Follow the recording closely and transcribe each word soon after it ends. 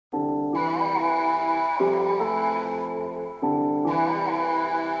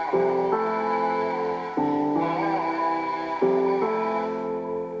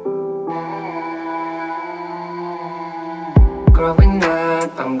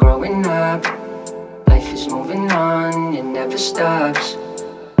stops.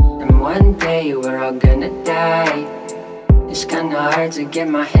 And one day we're all gonna die. It's kinda hard to get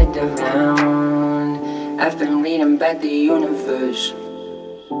my head around. I've been reading about the universe,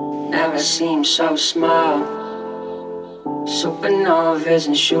 never seemed so small. Supernovas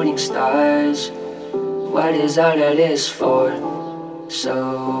and shooting stars, what is all of this for? So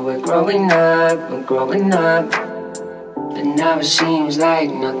we're growing up, but now it seems like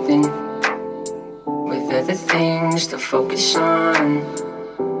nothing. With other things to focus on,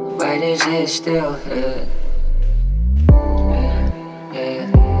 why does it still hurt?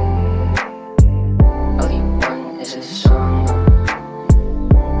 All you want is a song.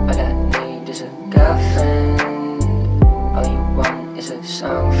 All I need is a girlfriend. All you want is a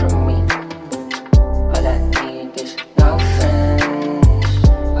song from me. All I need is no friends.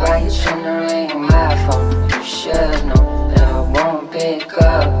 Why you tryna ring my phone? You should know that I won't pick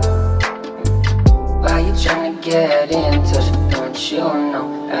up. Why you tryna get in touch? Don't you know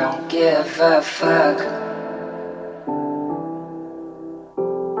I don't give a fuck?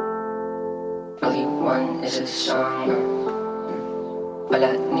 All you want is a song. All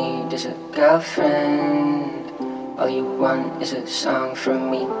I need is a girlfriend. All you want is a song from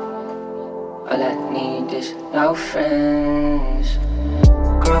me. All I need is no friends.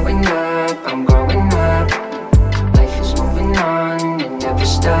 Growing up, I'm growing up. Life is moving on, it never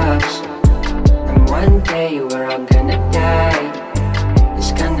stops. And one day we're all gonna die.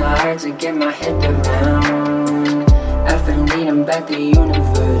 It's kinda hard to get my head around. I've been reading about the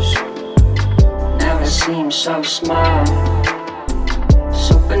universe, never seemed so small.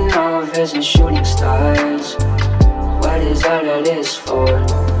 Supernovas and shooting stars, what is all of this for?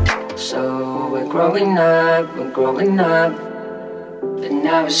 So we're growing up, but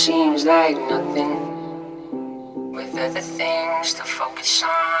now it seems like nothing. With other things to focus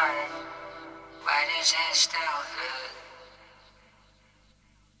on, why does it still hurt?